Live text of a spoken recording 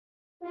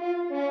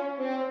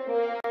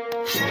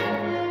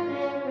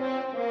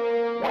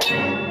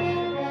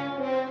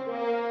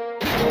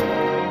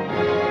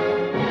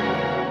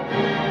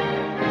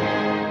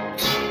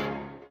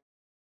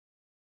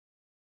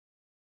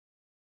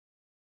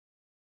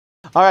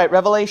All right,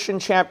 Revelation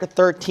chapter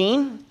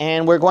 13,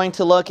 and we're going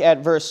to look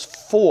at verse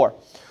 4.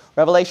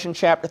 Revelation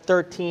chapter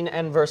 13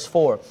 and verse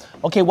 4.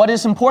 Okay, what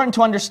is important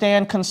to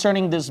understand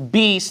concerning this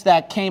beast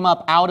that came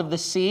up out of the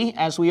sea,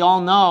 as we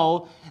all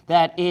know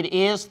that it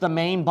is the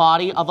main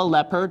body of a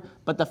leopard,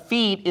 but the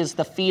feet is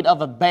the feet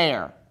of a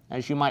bear,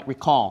 as you might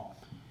recall.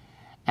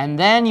 And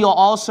then you'll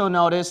also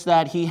notice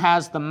that he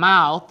has the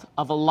mouth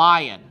of a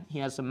lion. He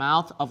has the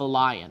mouth of a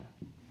lion.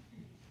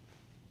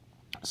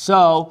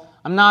 So,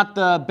 I'm not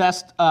the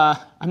best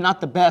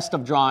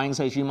of drawings,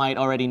 as you might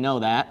already know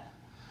that.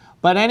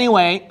 But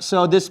anyway,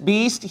 so this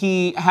beast,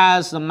 he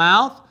has the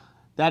mouth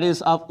that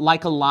is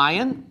like a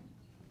lion.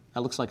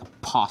 That looks like a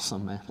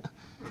possum, man.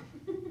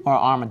 Or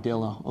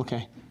armadillo,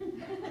 okay.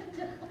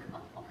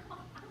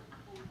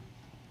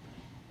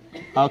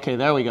 Okay,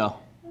 there we go.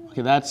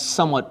 Okay, that's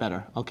somewhat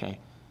better, okay.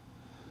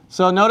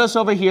 So notice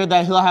over here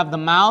that he'll have the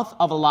mouth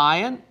of a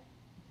lion,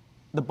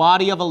 the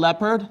body of a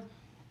leopard,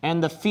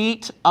 and the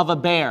feet of a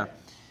bear.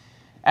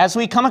 As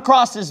we come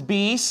across this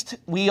beast,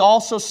 we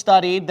also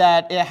studied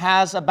that it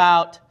has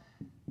about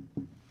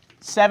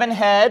 7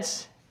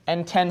 heads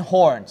and 10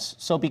 horns.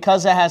 So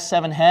because it has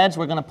 7 heads,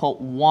 we're going to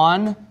put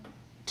 1,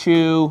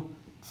 2,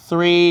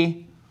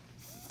 3,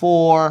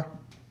 4,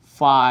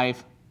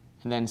 5,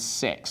 and then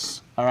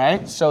 6. All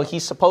right? So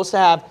he's supposed to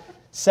have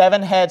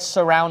 7 heads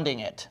surrounding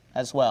it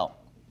as well.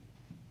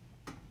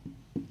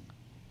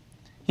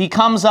 He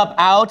comes up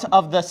out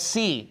of the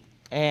sea,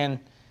 and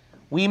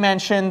we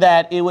mentioned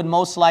that it would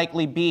most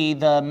likely be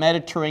the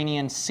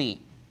Mediterranean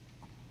Sea.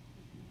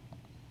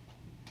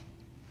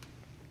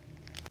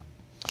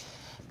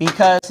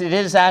 Because it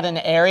is at an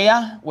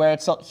area where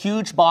it's a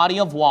huge body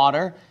of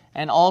water,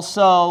 and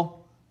also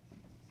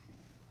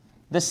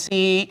the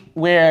sea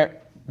where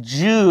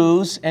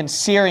Jews and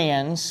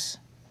Syrians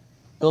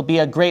will be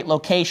a great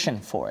location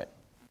for it.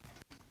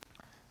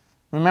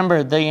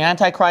 Remember, the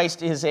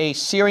Antichrist is a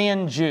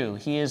Syrian Jew.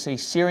 He is a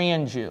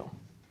Syrian Jew.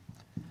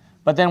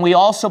 But then we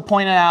also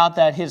pointed out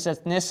that his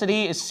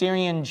ethnicity is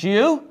Syrian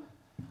Jew.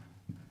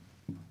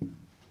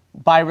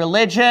 By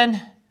religion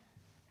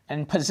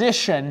and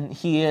position,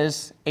 he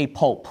is a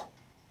pope.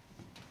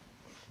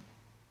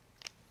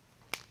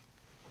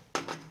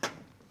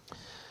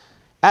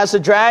 As the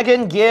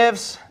dragon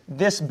gives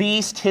this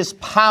beast his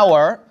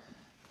power,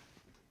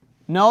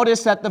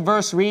 notice that the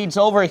verse reads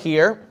over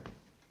here,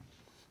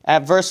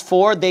 at verse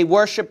 4, they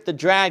worshiped the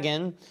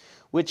dragon,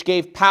 which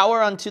gave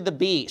power unto the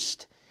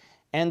beast.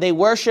 And they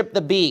worship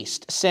the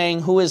beast,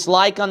 saying, who is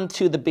like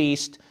unto the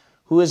beast,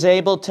 who is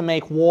able to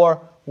make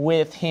war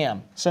with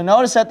him. So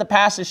notice that the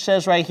passage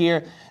says right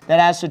here that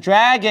as the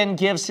dragon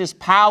gives his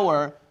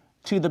power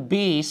to the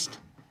beast,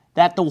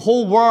 that the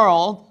whole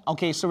world,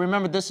 okay, so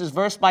remember this is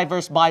verse by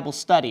verse Bible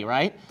study,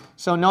 right?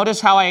 So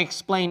notice how I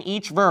explain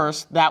each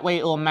verse, that way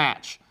it will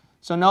match.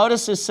 So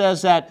notice it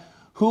says that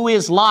who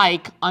is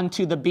like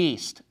unto the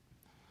beast,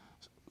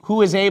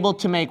 who is able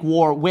to make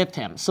war with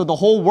him. So the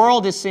whole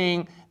world is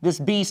seeing this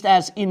beast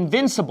as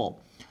invincible.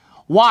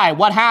 Why?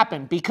 What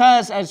happened?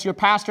 Because, as your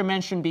pastor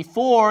mentioned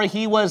before,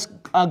 he was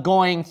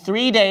going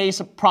 3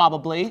 days,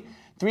 probably,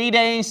 3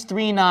 days,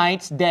 3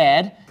 nights,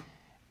 dead.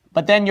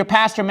 But then your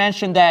pastor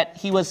mentioned that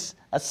he was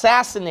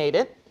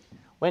assassinated.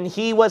 When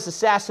he was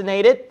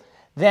assassinated,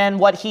 then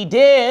what he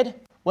did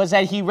was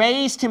that he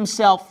raised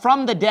himself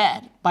from the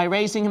dead. By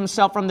raising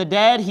himself from the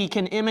dead, he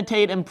can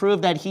imitate and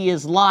prove that he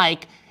is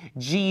like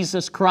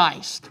Jesus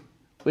Christ,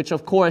 which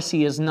of course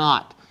he is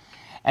not.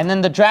 And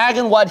then the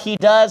dragon, what he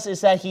does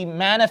is that he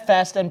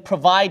manifests and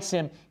provides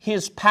him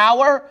his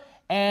power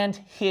and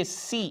his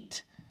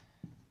seat.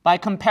 By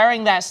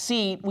comparing that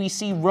seat, we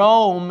see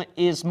Rome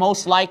is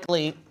most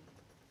likely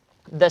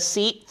the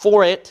seat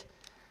for it.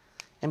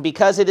 And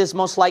because it is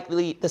most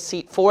likely the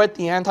seat for it,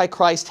 the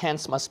Antichrist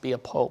hence must be a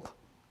pope.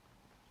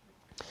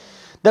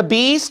 The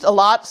beast,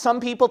 some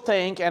people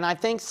think, and I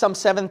think some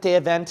Seventh-day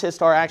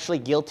Adventists are actually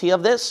guilty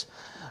of this,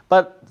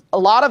 but a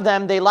lot of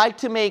them, they like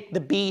to make the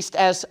beast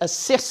as a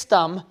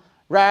system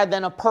rather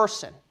than a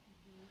person.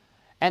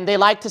 And they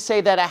like to say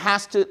that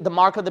the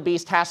mark of the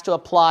beast has to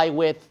apply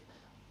with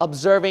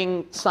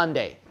observing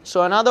Sunday.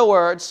 So in other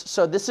words,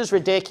 so this is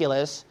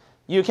ridiculous.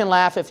 You can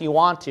laugh if you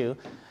want to.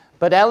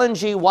 But Ellen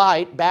G.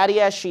 White,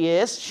 batty as she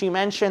is, she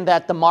mentioned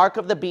that the mark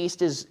of the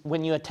beast is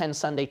when you attend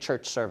Sunday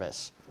church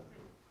service.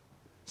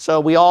 So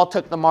we all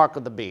took the mark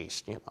of the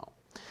beast, you know.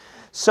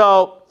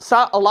 So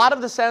a lot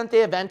of the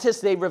Seventh-day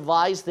Adventists, they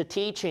revise the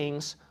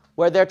teachings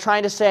where they're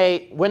trying to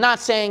say, we're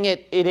not saying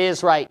it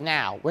is right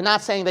now. We're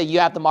not saying that you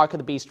have the mark of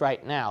the beast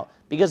right now,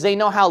 because they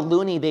know how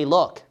loony they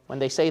look when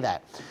they say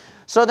that.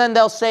 So then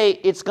they'll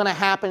say it's going to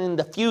happen in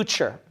the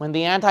future. When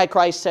the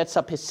Antichrist sets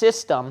up his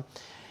system,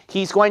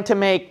 he's going to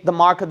make the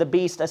mark of the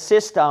beast a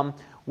system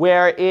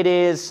where it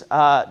is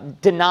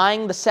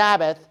denying the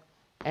Sabbath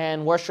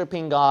and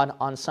worshiping God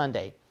on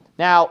Sunday.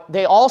 Now,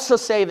 they also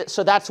say that,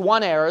 so that's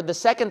one error. The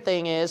second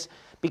thing is,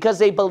 because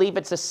they believe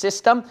it's a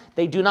system,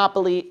 they do not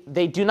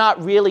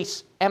really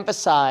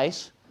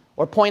emphasize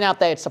or point out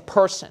that it's a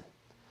person.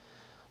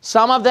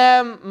 Some of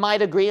them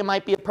might agree it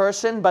might be a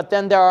person, but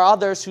then there are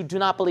others who do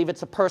not believe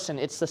it's a person,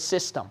 it's the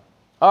system.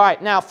 All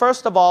right, now,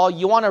 first of all,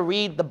 you want to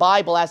read the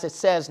Bible as it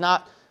says,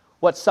 not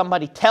what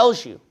somebody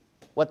tells you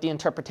what the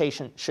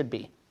interpretation should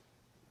be.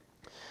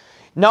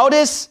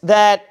 Notice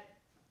that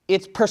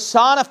it's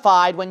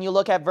personified when you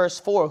look at verse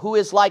 4. Who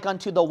is like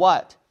unto the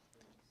what?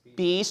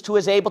 Beast. Who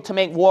is able to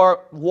make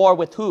war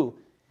with who?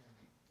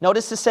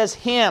 Notice it says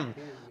him.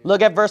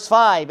 Look at verse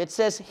 5. It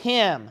says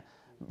him.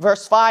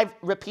 Verse 5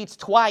 repeats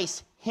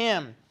twice,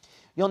 him.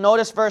 You'll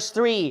notice verse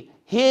 3,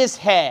 his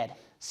head.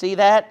 See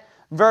that?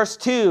 Verse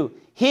 2,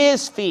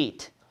 his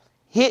feet.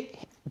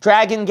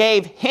 Dragon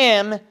gave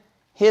him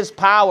his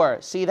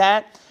power. See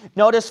that?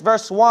 Notice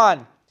verse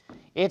 1.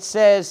 It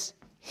says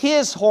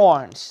his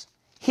horns,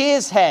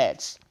 his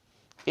heads.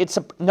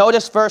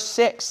 Notice verse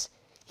 6.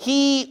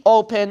 He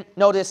opened,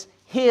 notice,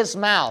 his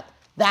mouth.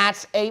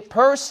 That's a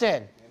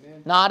person,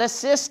 amen, not a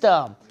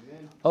system.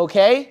 Amen.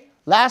 Okay?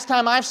 Last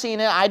time I've seen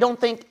it, I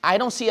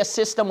don't see a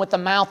system with a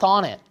mouth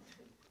on it.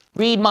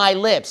 Read my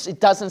lips.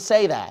 It doesn't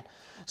say that.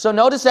 So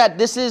notice that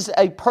this is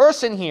a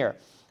person here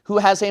who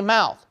has a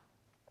mouth.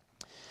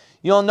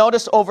 You'll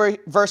notice over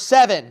verse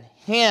 7,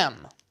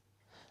 him.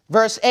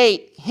 Verse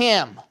 8,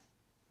 him.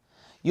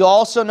 You'll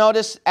also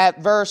notice at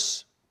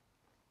verse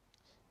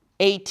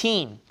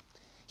 18,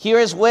 here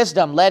is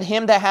wisdom. Let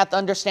him that hath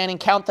understanding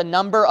count the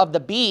number of the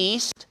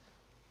beast,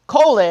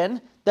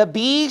 the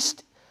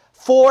beast,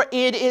 for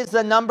it is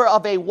the number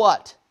of a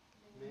what?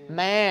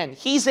 Man.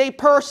 He's a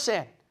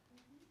person.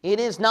 It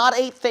is not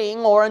a thing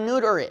or a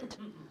neuter it.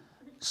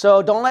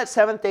 So don't let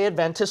Seventh-day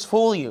Adventists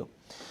fool you.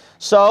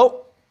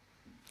 So,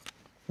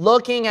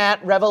 looking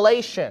at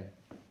Revelation,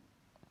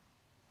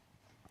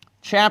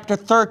 chapter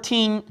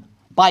 13,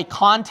 by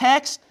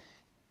context,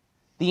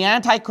 the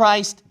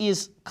Antichrist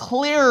is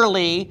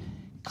clearly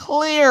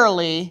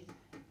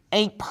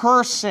a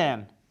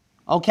person.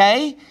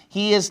 Okay?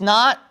 He is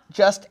not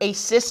just a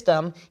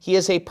system. He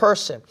is a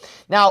person.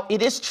 Now,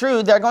 it is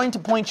true, they're going to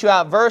point you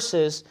out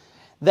verses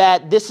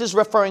that this is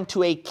referring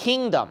to a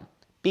kingdom,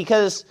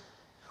 because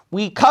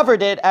we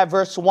covered it at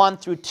verse 1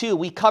 through 2.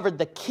 We covered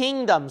the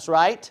kingdoms,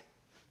 right,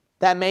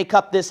 that make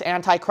up this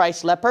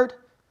Antichrist leopard.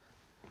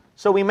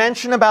 So we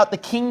mentioned about the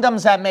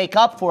kingdoms that make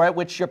up for it,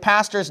 which your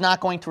pastor is not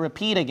going to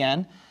repeat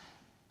again.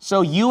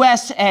 So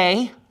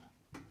USA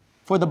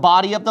for the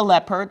body of the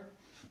leopard,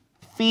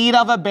 feet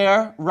of a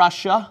bear,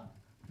 Russia,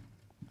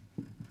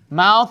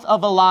 mouth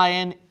of a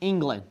lion,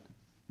 England.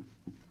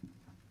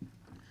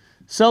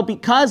 So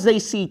because they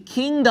see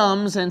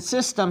kingdoms and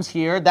systems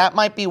here, that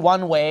might be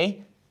one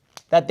way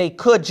that they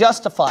could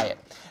justify it.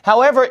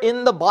 However,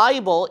 in the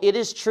Bible, it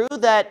is true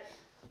that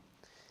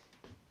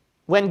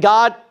when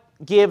God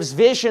gives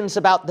visions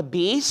about the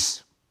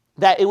beast,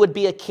 that it would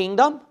be a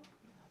kingdom.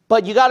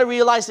 But you got to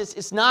realize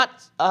it's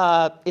not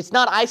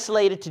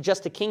isolated to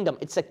just a kingdom.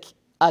 It's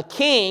a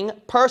king,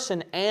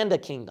 person, and a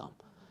kingdom.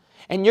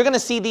 And you're going to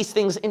see these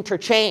things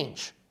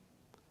interchange.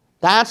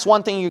 That's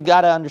one thing you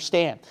got to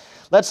understand.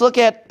 Let's look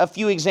at a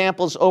few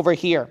examples over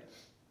here.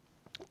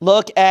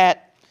 Look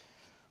at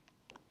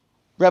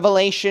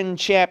Revelation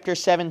chapter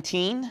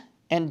 17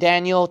 and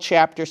Daniel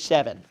chapter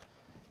 7.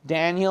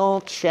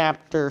 Daniel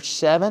chapter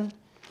 7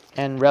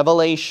 and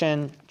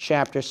Revelation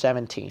chapter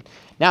 17.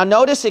 Now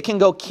notice it can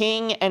go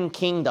king and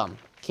kingdom.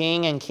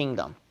 King and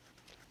kingdom.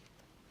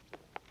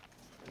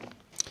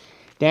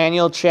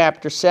 Daniel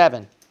chapter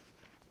 7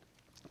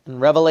 and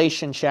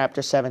Revelation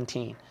chapter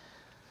 17.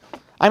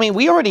 I mean,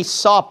 we already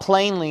saw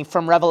plainly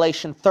from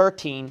Revelation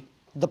 13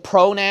 the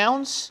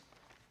pronouns,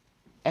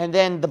 and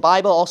then the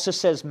Bible also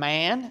says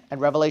man in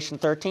Revelation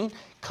 13.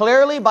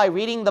 Clearly by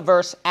reading the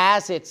verse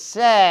as it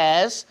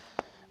says,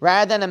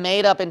 rather than a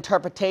made-up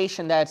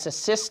interpretation that it's a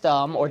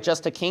system or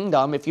just a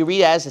kingdom, if you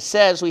read it as it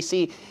says, we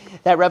see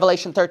that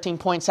Revelation 13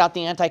 points out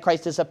the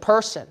Antichrist is a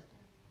person.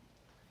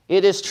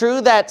 It is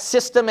true that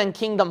system and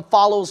kingdom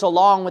follows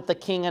along with the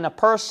king and a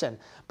person.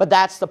 But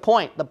that's the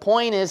point. The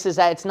point is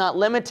that it's not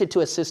limited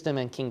to a system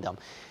and kingdom.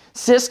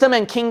 System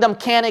and kingdom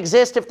can't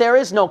exist if there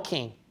is no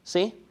king,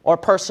 see, or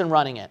person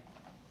running it.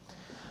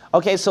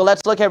 Okay, so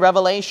let's look at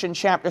Revelation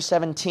chapter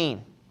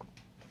 17.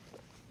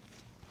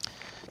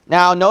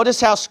 Now,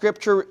 notice how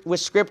Scripture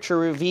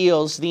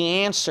reveals the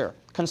answer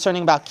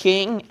concerning about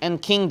king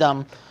and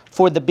kingdom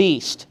for the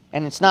beast.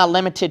 And it's not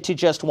limited to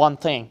just one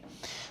thing.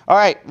 All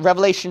right,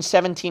 Revelation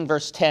 17,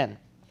 verse 10.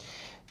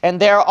 And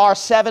there are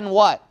 7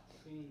 what?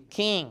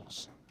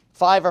 Kings.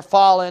 5 are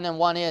fallen, and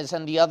 1 is,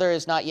 and the other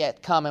is not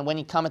yet come. And when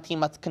he cometh, he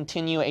must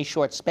continue a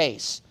short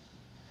space.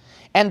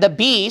 And the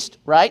beast,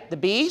 right? The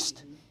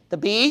beast,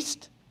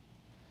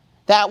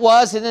 that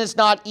was and is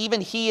not,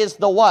 even he is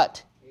the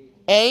what?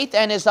 8th,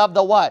 and is of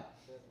the what?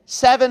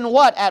 7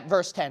 what at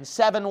verse 10?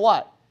 7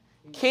 what?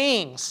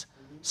 Kings.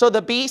 So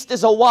the beast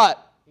is a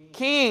what?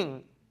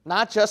 King,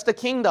 not just a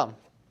kingdom.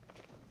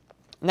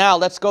 Now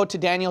let's go to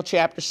Daniel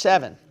chapter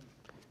 7.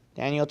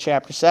 Daniel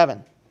chapter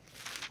 7.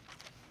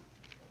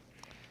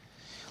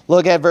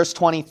 Look at verse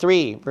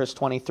 23. Verse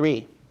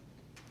 23.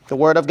 The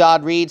Word of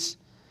God reads,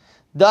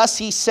 thus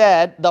he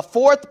said, the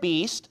 4th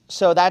beast,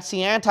 so that's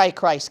the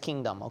Antichrist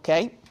kingdom,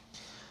 okay,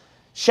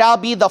 shall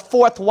be the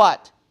 4th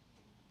what?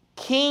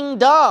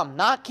 kingdom,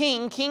 not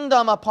king,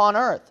 kingdom upon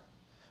earth,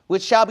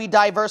 which shall be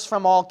diverse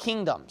from all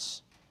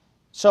kingdoms.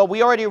 So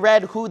we already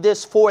read who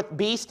this fourth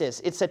beast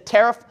is. It's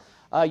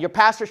a your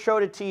pastor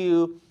showed it to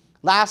you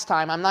last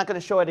time. I'm not going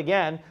to show it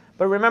again.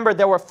 But remember,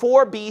 there were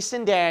 4 beasts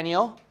in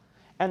Daniel.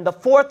 And the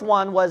fourth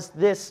one was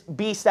this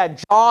beast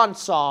that John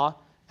saw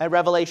at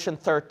Revelation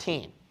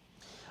 13.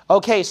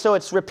 Okay, so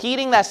it's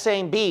repeating that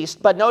same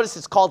beast. But notice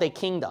it's called a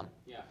kingdom.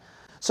 Yeah.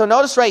 So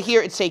notice right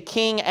here, it's a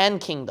king and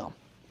kingdom.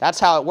 That's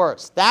how it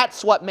works.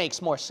 That's what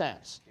makes more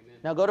sense. Amen.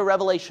 Now go to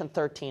Revelation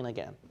 13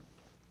 again.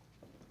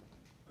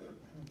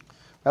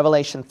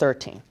 Revelation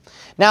 13.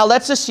 Now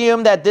let's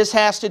assume that this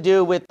has to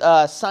do with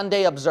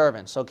Sunday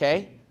observance,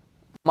 okay?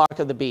 Mark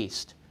of the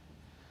beast.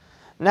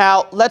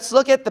 Now let's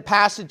look at the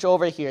passage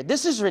over here.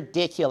 This is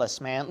ridiculous,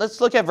 man. Let's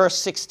look at verse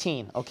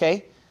 16,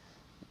 okay?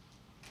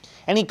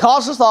 And he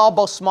causes all,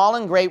 both small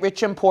and great,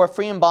 rich and poor,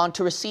 free and bond,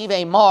 to receive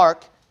a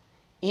mark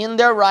in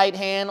their right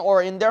hand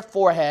or in their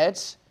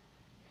foreheads,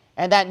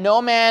 and that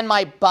no man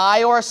might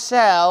buy or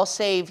sell,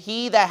 save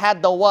he that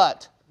had the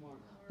what?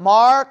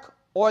 Mark,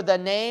 or the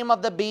name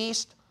of the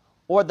beast,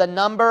 or the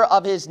number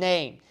of his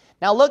name.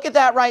 Now look at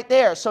that right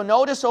there. So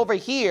notice over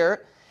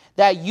here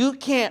that you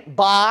can't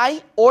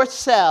buy or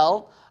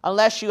sell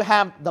unless you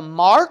have the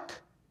mark,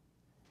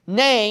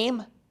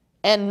 name,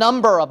 and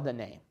number of the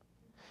name.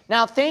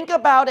 Now think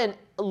about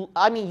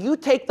you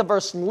take the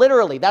verse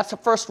literally. That's the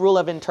first rule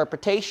of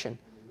interpretation.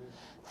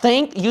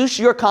 Use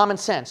your common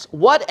sense.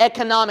 What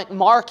economic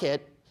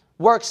market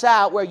works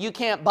out where you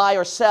can't buy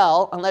or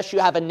sell unless you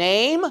have a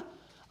name,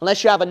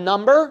 unless you have a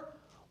number,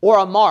 or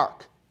a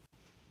mark?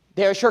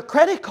 There's your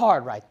credit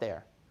card right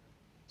there.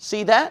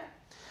 See that?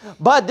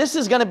 But this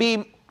is going to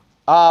be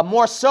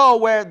more so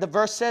where the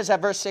verse says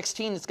at verse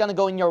 16, it's going to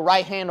go in your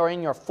right hand or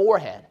in your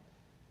forehead.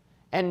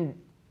 And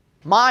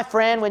my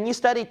friend, when you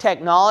study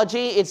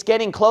technology, it's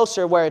getting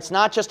closer where it's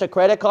not just a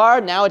credit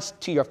card. Now it's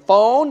to your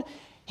phone,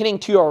 hitting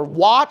to your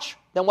watch.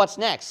 Then what's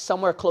next?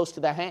 Somewhere close to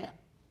the hand.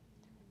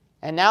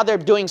 And now they're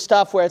doing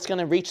stuff where it's going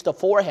to reach the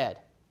forehead.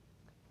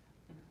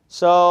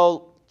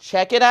 So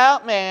check it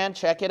out, man.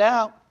 Check it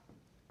out.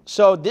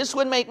 So this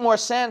would make more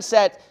sense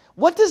that,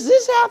 what does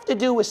this have to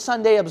do with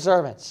Sunday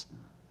observance?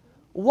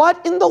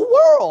 What in the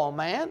world,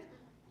 man?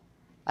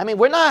 I mean,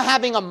 we're not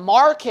having a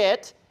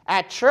market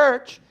at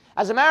church.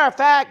 As a matter of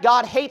fact,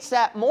 God hates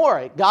that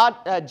more.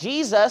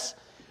 Jesus,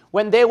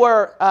 when they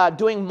were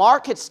doing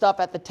market stuff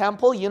at the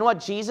temple, you know what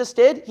Jesus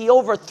did? He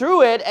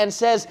overthrew it and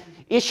says,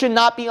 it should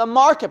not be a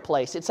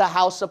marketplace. It's a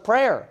house of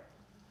prayer.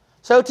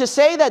 So to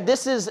say that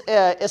this is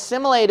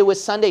assimilated with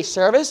Sunday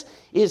service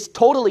is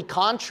totally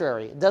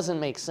contrary. It doesn't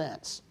make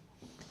sense.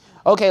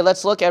 Okay,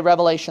 let's look at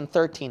Revelation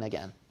 13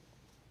 again.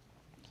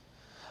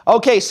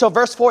 Okay, so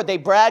verse 4, they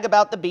brag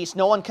about the beast.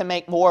 No one can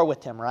make war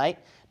with him, right?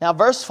 Now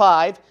verse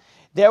 5,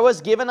 there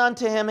was given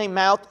unto him a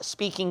mouth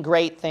speaking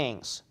great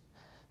things.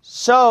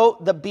 So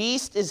the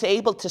beast is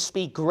able to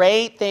speak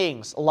great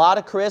things, a lot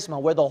of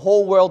charisma, where the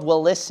whole world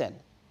will listen.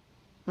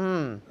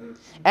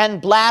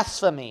 And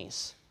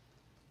blasphemies.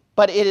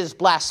 But it is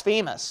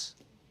blasphemous.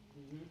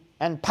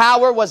 And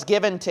power was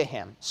given to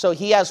him. So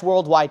he has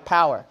worldwide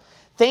power.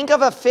 Think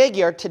of a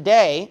figure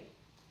today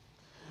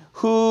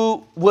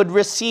who would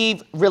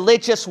receive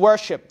religious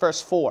worship,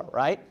 verse 4,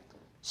 right?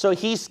 So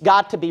he's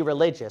got to be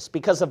religious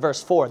because of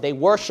verse 4. They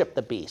worship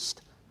the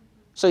beast.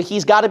 So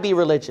he's got to be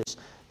religious.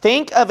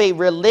 Think of a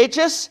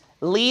religious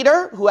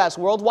leader who has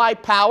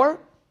worldwide power,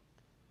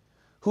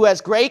 who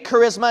has great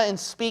charisma in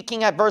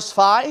speaking at verse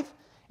 5,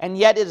 and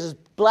yet it is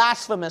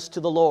blasphemous to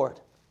the Lord.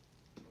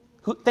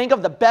 Think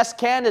of the best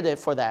candidate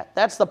for that.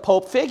 That's the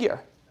Pope figure.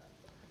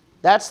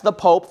 That's the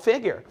Pope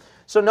figure.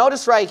 So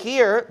notice right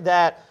here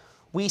that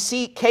we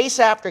see case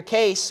after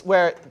case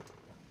where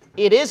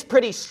it is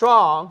pretty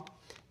strong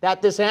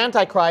that this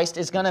Antichrist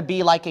is going to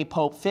be like a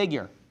Pope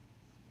figure.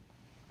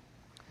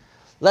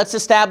 Let's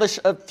establish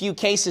a few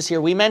cases here.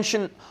 We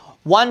mentioned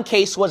one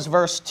case was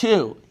verse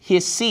 2,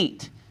 his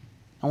seat.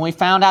 And we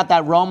found out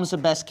that Rome's the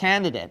best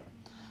candidate.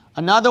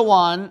 Another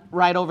one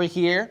right over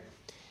here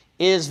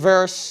is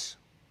verse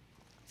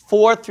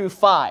 4 through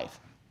 5.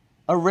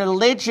 A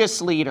religious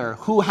leader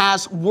who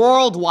has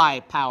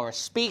worldwide power,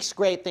 speaks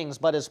great things,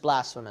 but is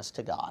blasphemous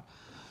to God.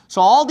 So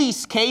all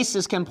these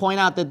cases can point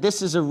out that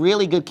this is a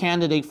really good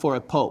candidate for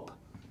a pope.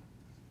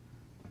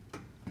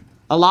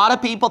 A lot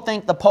of people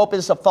think the pope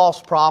is a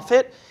false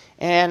prophet,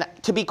 and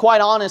to be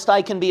quite honest,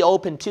 I can be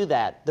open to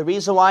that. The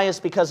reason why is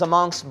because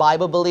amongst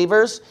Bible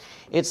believers,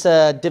 it's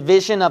a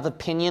division of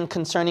opinion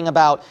concerning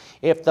about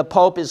if the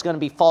pope is going to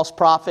be false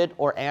prophet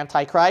or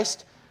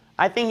antichrist.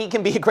 I think he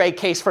can be a great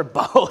case for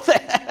both,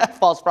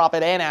 false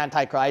prophet and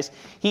antichrist.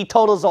 He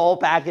totals the whole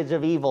package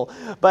of evil.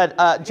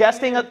 But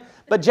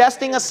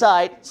jesting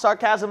aside,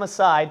 sarcasm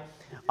aside,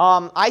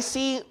 I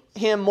see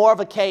him more of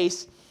a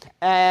case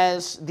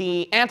as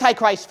the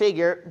antichrist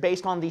figure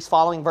based on these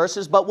following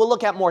verses, but we'll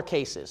look at more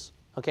cases,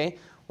 okay?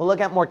 We'll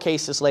look at more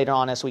cases later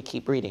on as we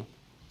keep reading.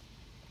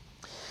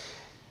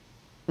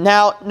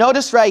 Now,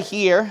 notice right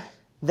here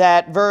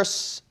that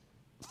verse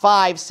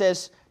 5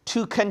 says,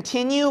 to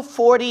continue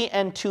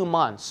 42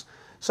 months.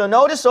 So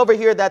notice over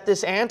here that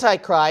this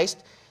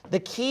Antichrist, the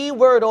key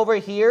word over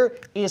here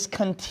is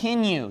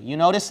continue. You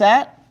notice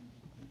that?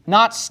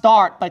 Not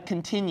start, but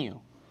continue.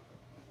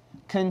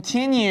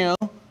 Continue,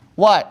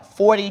 what?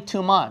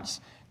 42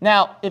 months.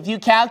 Now, if you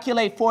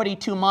calculate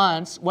 42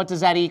 months, what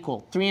does that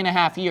equal?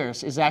 3.5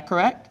 years. Is that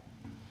correct?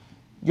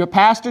 Your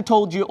pastor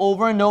told you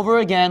over and over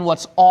again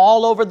what's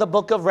all over the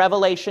book of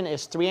Revelation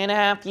is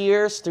 3.5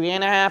 years,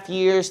 3.5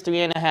 years,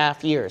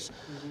 3.5 years.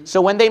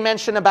 So when they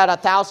mention about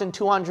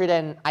 1,200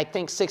 and I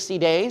think 60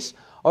 days,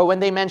 or when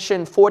they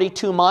mention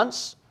 42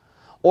 months,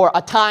 or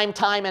a time,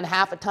 and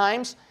half a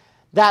times,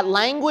 that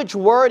language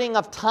wording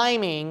of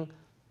timing,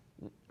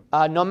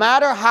 no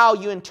matter how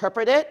you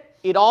interpret it,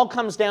 it all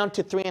comes down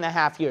to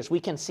 3.5 years.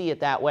 We can see it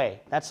that way.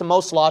 That's the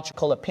most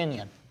logical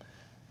opinion.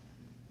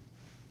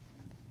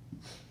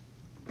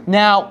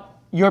 Now,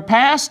 your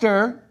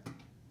pastor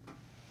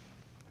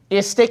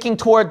is sticking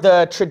toward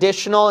the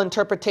traditional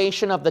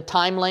interpretation of the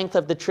time length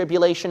of the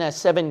tribulation as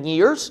 7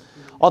 years,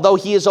 although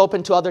he is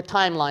open to other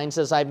timelines,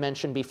 as I've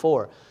mentioned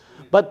before.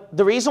 But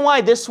the reason why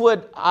this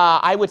would,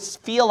 I would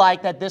feel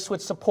like that this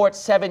would support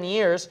 7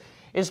 years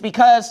is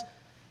because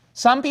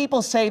some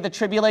people say the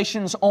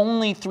tribulation is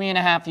only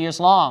 3.5 years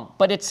long,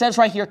 but it says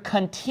right here,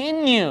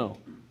 continue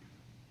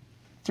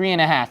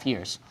 3.5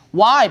 years.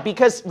 Why?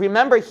 Because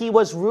remember, he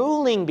was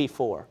ruling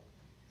before.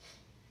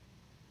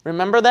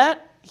 Remember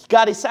that? He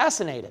got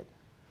assassinated.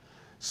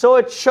 So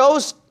it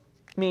shows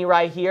me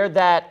right here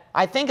that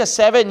I think a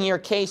 7-year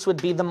case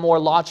would be the more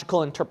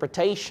logical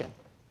interpretation.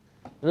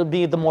 It would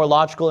be the more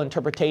logical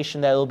interpretation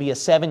that it will be a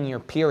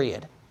 7-year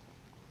period.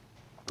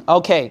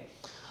 Okay.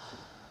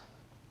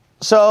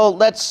 So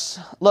let's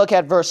look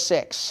at verse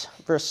 6.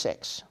 Verse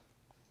 6.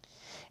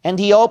 And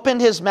he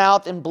opened his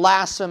mouth in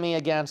blasphemy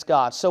against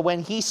God. So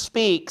when he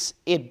speaks,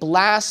 it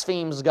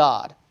blasphemes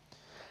God.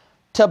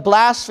 To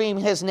blaspheme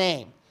his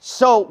name.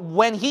 So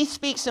when he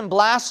speaks in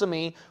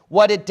blasphemy,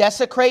 what it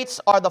desecrates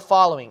are the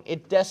following.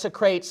 It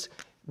desecrates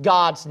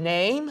God's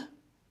name.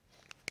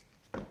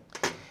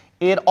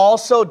 It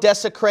also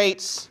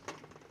desecrates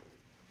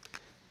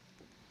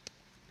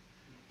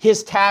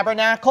his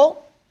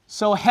tabernacle.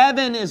 So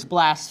heaven is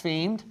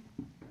blasphemed.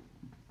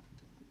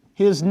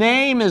 His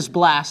name is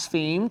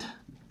blasphemed.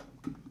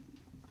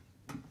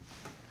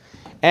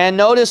 And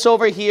notice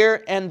over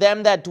here, and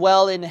them that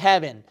dwell in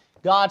heaven.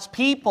 God's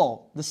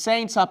people, the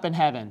saints up in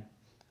heaven,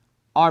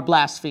 are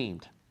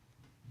blasphemed.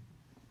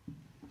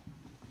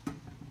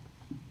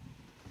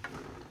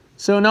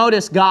 So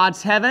notice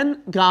God's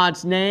heaven,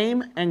 God's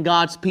name, and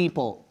God's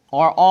people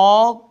are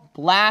all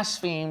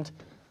blasphemed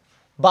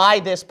by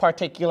this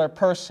particular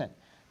person.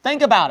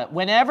 Think about it.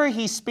 Whenever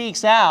he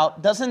speaks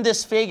out, doesn't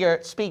this figure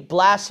speak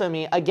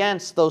blasphemy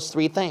against those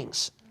three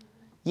things?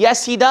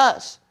 Yes, he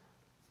does.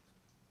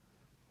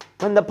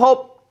 When the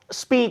Pope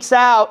speaks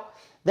out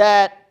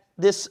that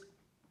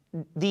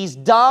these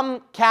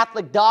dumb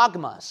Catholic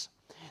dogmas,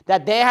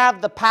 that they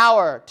have the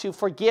power to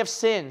forgive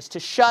sins, to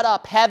shut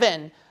up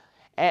heaven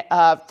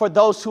for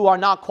those who are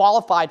not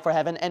qualified for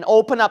heaven, and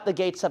open up the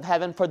gates of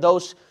heaven for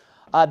those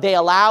they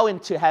allow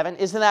into heaven,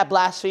 isn't that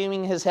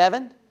blaspheming his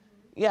heaven?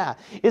 Yeah.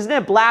 Isn't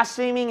it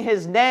blaspheming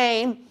his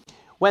name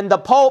when the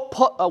Pope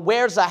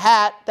wears a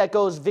hat that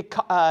goes,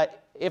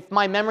 if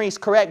my memory is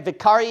correct,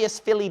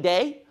 Vicarius Filii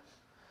Dei?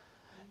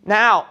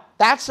 Now,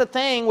 that's the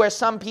thing where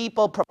some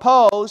people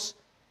propose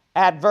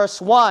at verse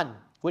 1,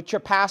 which your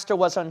pastor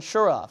was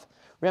unsure of.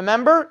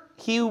 Remember,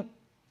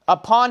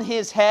 upon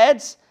his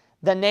heads,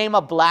 the name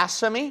of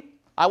blasphemy.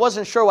 I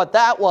wasn't sure what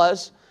that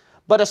was,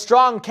 but a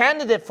strong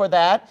candidate for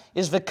that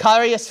is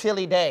Vicarius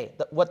Filii Dei,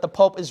 what the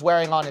Pope is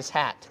wearing on his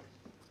hat.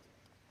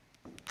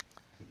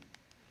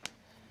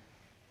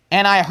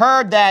 And I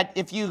heard that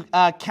if you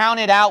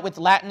count it out with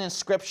Latin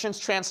inscriptions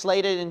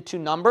translated into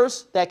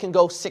numbers, that can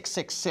go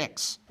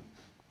 666.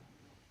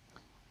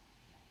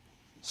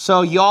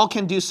 So y'all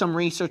can do some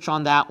research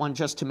on that one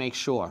just to make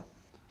sure.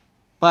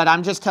 But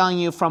I'm just telling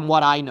you from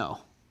what I know,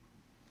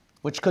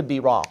 which could be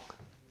wrong.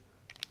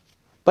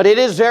 But it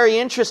is very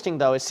interesting,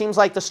 though. It seems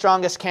like the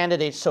strongest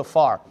candidate so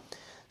far.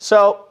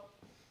 So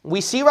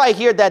we see right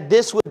here that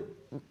this would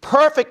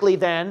perfectly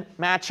then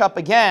match up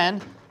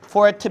again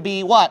for it to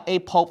be what? A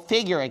Pope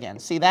figure again.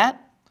 See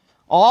that?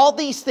 All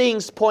these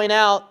things point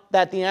out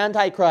that the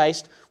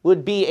Antichrist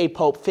would be a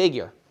Pope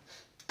figure.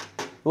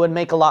 It would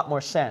make a lot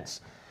more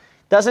sense.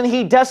 Doesn't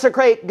he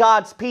desecrate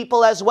God's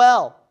people as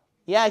well?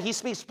 Yeah, he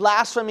speaks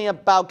blasphemy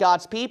about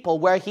God's people,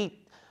 where he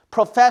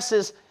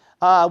professes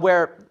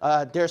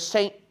there's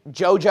Saint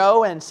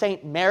Jojo and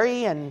Saint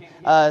Mary and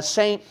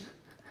Saint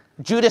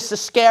Judas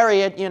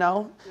Iscariot, you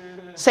know,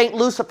 Saint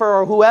Lucifer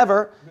or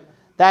whoever,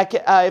 that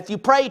if you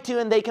pray to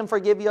and they can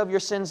forgive you of your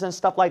sins and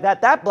stuff like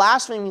that, that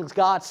blasphemes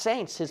God's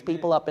saints, his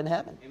people up in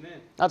heaven. Amen.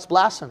 That's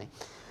blasphemy.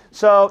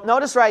 So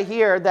notice right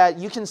here that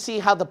you can see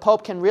how the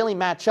Pope can really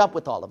match up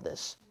with all of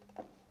this.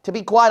 To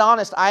be quite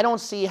honest, I don't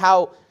see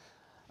how,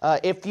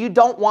 if you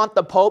don't want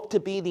the Pope to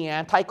be the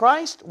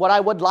Antichrist, what I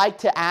would like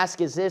to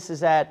ask is this, is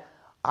that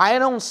I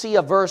don't see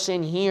a verse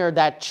in here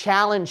that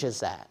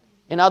challenges that.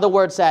 In other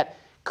words, that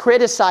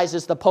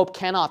criticizes the Pope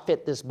cannot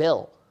fit this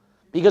bill.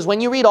 Because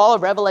when you read all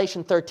of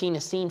Revelation 13,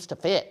 it seems to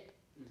fit.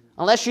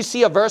 Unless you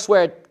see a verse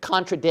where it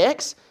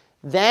contradicts,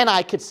 then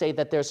I could say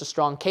that there's a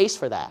strong case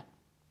for that.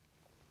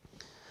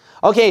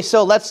 Okay,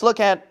 so let's look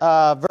at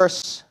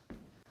verse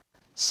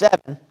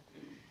 7.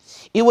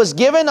 It was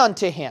given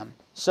unto him.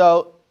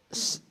 So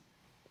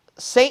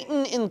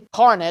Satan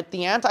incarnate,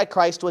 the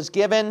Antichrist, was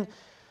given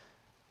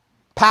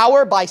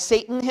power by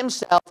Satan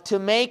himself to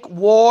make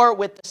war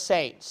with the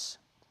saints.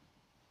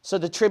 So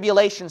the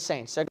tribulation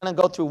saints, they're going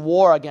to go through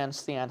war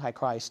against the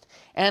Antichrist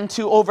and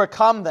to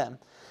overcome them.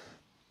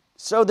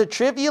 So the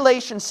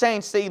tribulation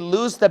saints, they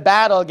lose the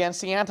battle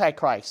against the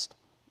Antichrist.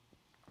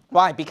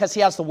 Why? Because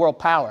he has the world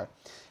power.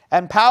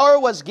 And power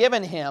was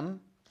given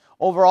him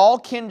over all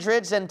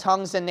kindreds and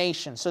tongues and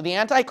nations. So the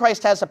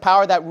Antichrist has a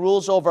power that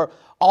rules over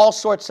all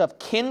sorts of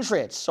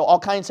kindreds, so all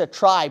kinds of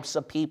tribes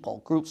of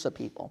people, groups of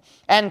people,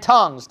 and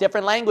tongues,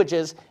 different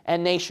languages,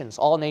 and nations,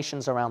 all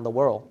nations around the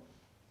world.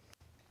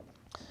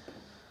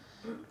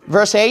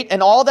 Verse 8,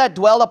 and all that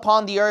dwell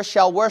upon the earth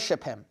shall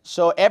worship him.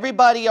 So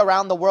everybody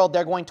around the world,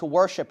 they're going to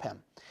worship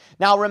him.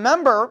 Now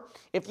remember,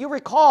 if you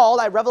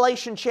recall at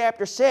Revelation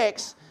chapter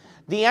 6,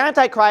 the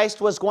Antichrist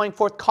was going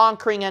forth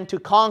conquering and to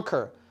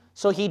conquer.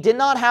 So he did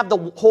not have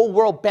the whole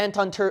world bent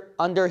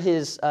under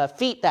his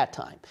feet that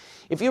time.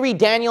 If you read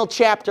Daniel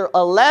chapter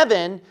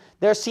 11,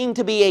 there seemed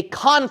to be a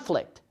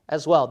conflict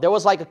as well. There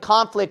was like a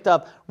conflict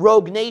of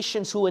rogue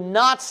nations who would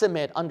not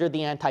submit under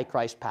the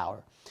Antichrist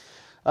power.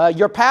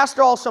 Your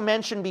pastor also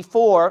mentioned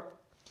before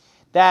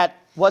that,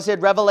 was it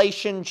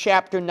Revelation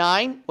chapter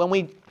 9? When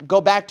we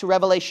go back to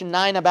Revelation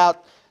 9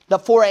 about the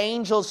 4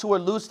 angels who were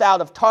loosed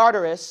out of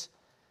Tartarus,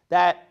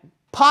 that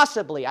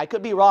possibly, I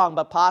could be wrong,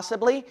 but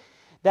possibly,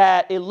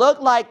 that it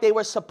looked like they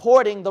were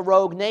supporting the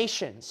rogue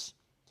nations,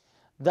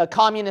 the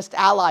communist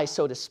allies,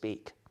 so to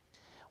speak.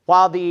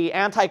 While the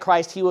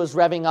Antichrist, he was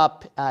revving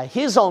up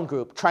his own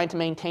group, trying to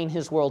maintain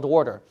his world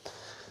order.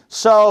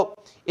 So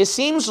it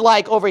seems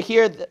like over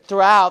here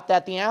throughout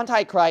that the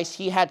Antichrist,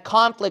 he had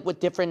conflict with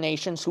different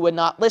nations who would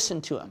not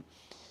listen to him.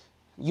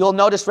 You'll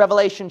notice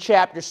Revelation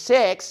chapter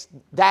 6,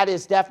 that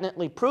is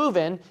definitely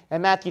proven,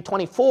 and Matthew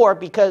 24,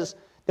 because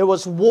there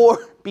was war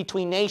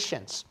between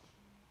nations.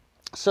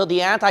 So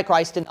the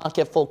Antichrist did not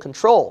get full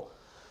control.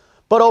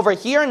 But over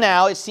here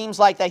now, it seems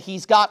like that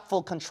he's got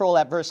full control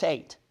at verse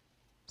 8.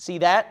 See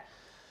that?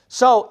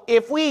 So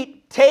if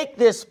we take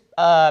this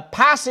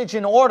passage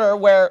in order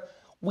where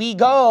we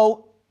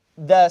go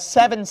the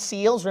 7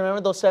 seals,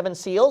 remember those 7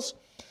 seals?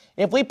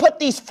 If we put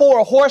these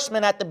 4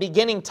 horsemen at the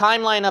beginning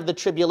timeline of the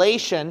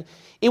tribulation,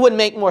 it would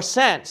make more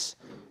sense.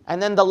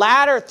 And then the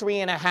latter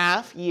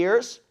 3.5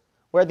 years,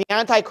 where the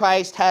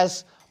Antichrist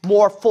has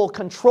more full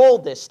control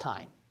this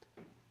time,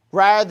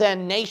 rather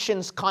than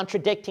nations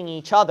contradicting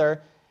each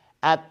other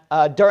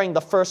during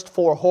the first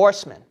 4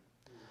 horsemen.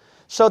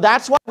 So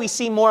that's why we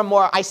see more and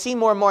more, I see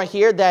more and more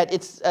here that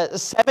it's a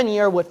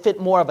 7-year would fit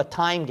more of a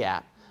time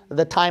gap,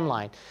 the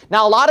timeline.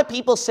 Now a lot of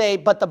people say,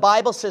 but the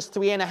Bible says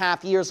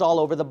 3.5 years all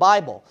over the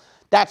Bible.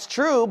 That's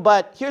true,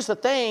 but here's the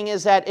thing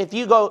is that if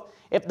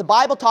the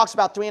Bible talks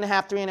about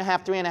 3.5,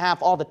 3.5, 3.5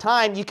 all the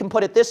time, you can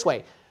put it this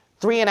way.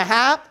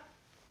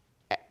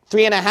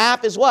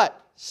 3.5 is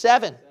what?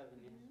 7.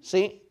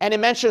 See? And it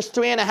mentions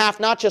 3.5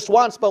 not just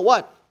once, but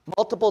what?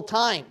 Multiple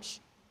times.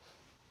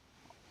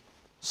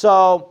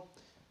 So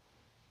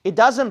it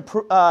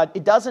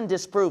doesn't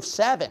disprove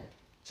 7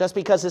 just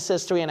because it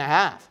says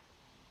 3.5.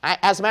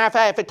 As a matter of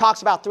fact, if it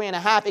talks about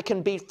 3.5, it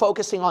can be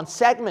focusing on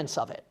segments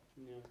of it.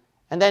 Yeah.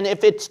 And then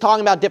if it's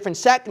talking about different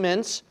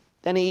segments,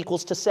 then it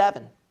equals to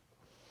 7.